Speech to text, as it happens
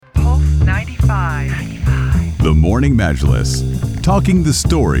The Morning Majlis, talking the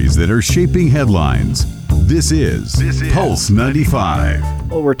stories that are shaping headlines. This is Pulse 95.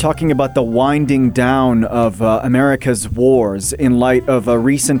 Well, we're talking about the winding down of America's wars in light of a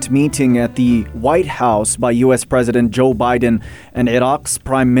recent meeting at the White House by U.S. President Joe Biden and Iraq's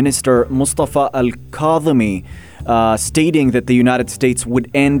Prime Minister Mustafa al-Kadhimi, stating that the United States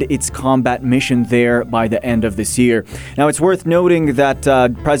would end its combat mission there by the end of this year. Now, it's worth noting that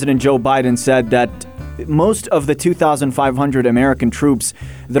President Joe Biden said that most of the 2,500 American troops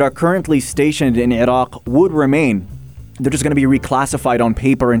that are currently stationed in Iraq would remain. They're just going to be reclassified on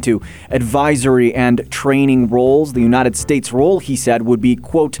paper into advisory and training roles. The United States role, he said, would be,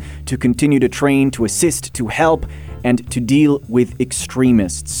 quote, to continue to train, to assist, to help, and to deal with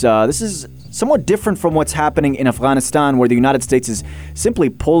extremists. This is somewhat different from what's happening in Afghanistan, where the United States is simply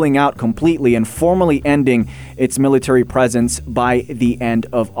pulling out completely and formally ending its military presence by the end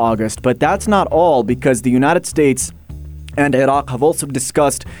of August. But that's not all, because the United States and Iraq have also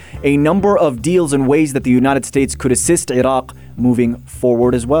discussed a number of deals and ways that the United States could assist Iraq moving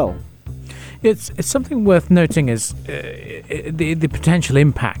forward as well. It's something worth noting is the potential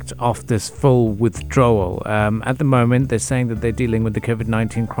impact of this full withdrawal. At the moment, they're saying that they're dealing with the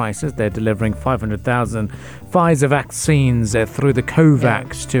COVID-19 crisis. They're delivering 500,000 Pfizer vaccines through the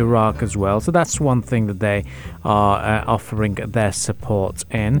COVAX to Iraq as well. So that's one thing that they are offering their support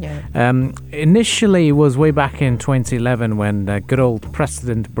in. Initially, it was way back in 2011 when good old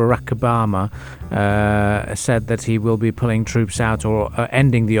President Barack Obama said that he will be pulling troops out or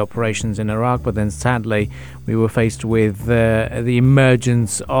ending the operations in Iraq. But then sadly, we were faced with the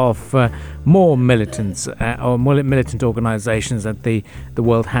emergence of more militants or more militant organizations that the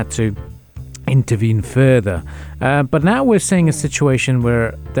world had to intervene further. But now we're seeing a situation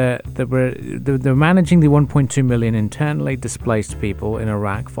where they're managing the 1.2 million internally displaced people in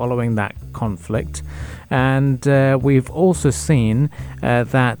Iraq following that conflict. And we've also seen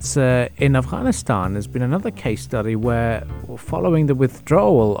that in Afghanistan, there's been another case study where following the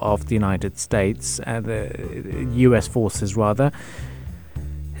withdrawal of the United States, the US forces rather,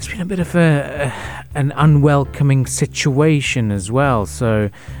 it's been a bit of an unwelcoming situation as well. So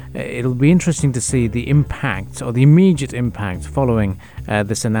it'll be interesting to see the impact or the immediate impact following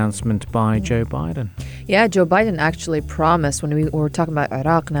this announcement by Joe Biden. Yeah, Joe Biden actually promised, when we were talking about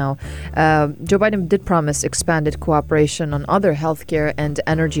Iraq now, Joe Biden did promise expanded cooperation on other healthcare and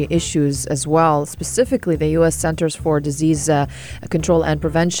energy issues as well. Specifically, the U.S. Centers for Disease Control and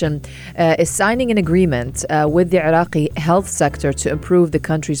Prevention is signing an agreement with the Iraqi health sector to improve the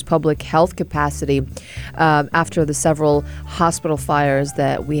country's public health capacity after the several hospital fires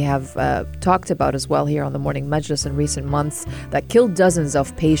that we have talked about as well here on the Morning Majlis in recent months that killed dozens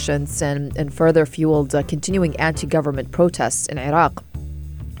of patients and further fueled continuing anti-government protests in Iraq.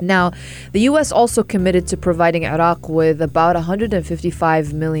 Now, the U.S. also committed to providing Iraq with about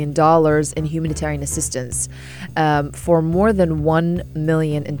 $155 million in humanitarian assistance for more than 1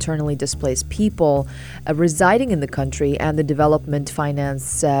 million internally displaced people residing in the country and the Development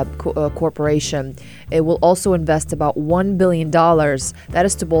Finance Corporation. It will also invest about $1 billion. That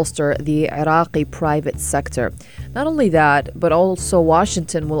is to bolster the Iraqi private sector. Not only that, but also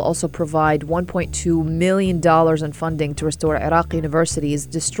Washington will also provide $1.2 million in funding to restore Iraqi universities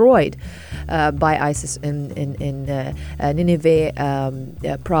destroyed by ISIS in Nineveh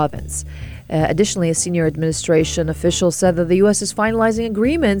province. Additionally, a senior administration official said that the U.S. is finalizing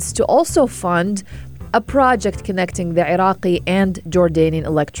agreements to also fund a project connecting the Iraqi and Jordanian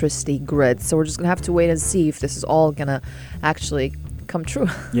electricity grids. So we're just going to have to wait and see if this is all going to actually come true.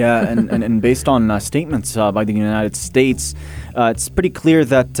 Yeah, and based on statements by the United States, it's pretty clear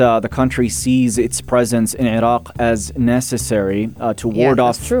that the country sees its presence in Iraq as necessary to ward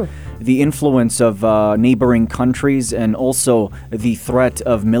off the influence of neighboring countries and also the threat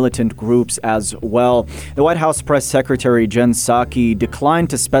of militant groups as well. The White House Press Secretary Jen Psaki declined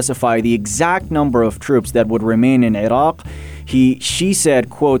to specify the exact number of troops that would remain in Iraq. She said,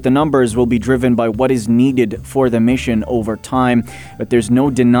 quote, the numbers will be driven by what is needed for the mission over time, but there's no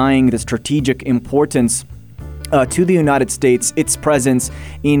denying the strategic importance to the United States, its presence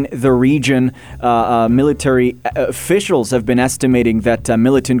in the region. Military officials have been estimating that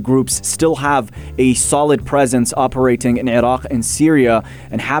militant groups still have a solid presence operating in Iraq and Syria,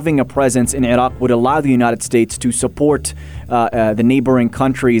 and having a presence in Iraq would allow the United States to support the neighboring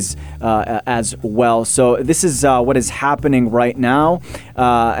countries as well. So this is what is happening right now,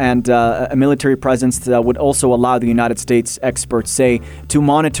 and a military presence would also allow the United States, experts say, to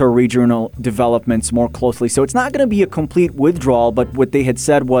monitor regional developments more closely. So it's not going to be a complete withdrawal, but what they had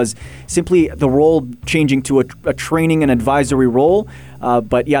said was simply the role changing to a training and advisory role.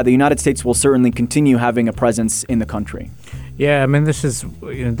 But yeah, the United States will certainly continue having a presence in the country. Yeah, I mean, this is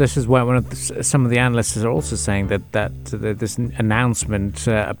why some of the analysts are also saying that this announcement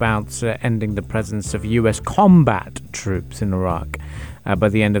about ending the presence of U.S. combat troops in Iraq by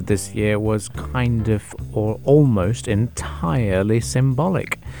the end of this year was kind of or almost entirely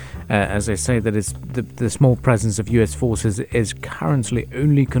symbolic. As I say, that is the small presence of U.S. forces is currently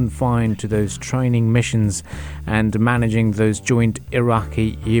only confined to those training missions and managing those joint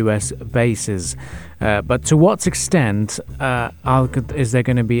Iraqi-U.S. bases. But to what extent is there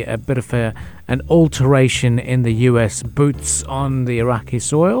going to be a bit of an alteration in the U.S. boots on the Iraqi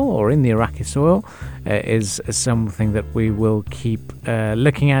soil or in the Iraqi soil is something that we will keep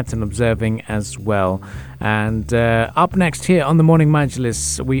looking at and observing as well. And up next here on the Morning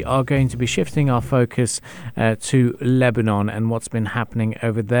Majlis, we are going to be shifting our focus to Lebanon and what's been happening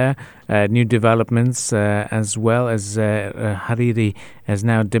over there. New developments as well as Hariri has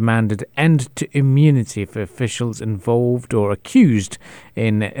now demanded end to immunity for officials involved or accused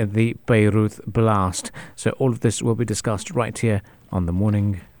in the Beirut blast. So all of this will be discussed right here on the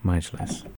Morning Majlis.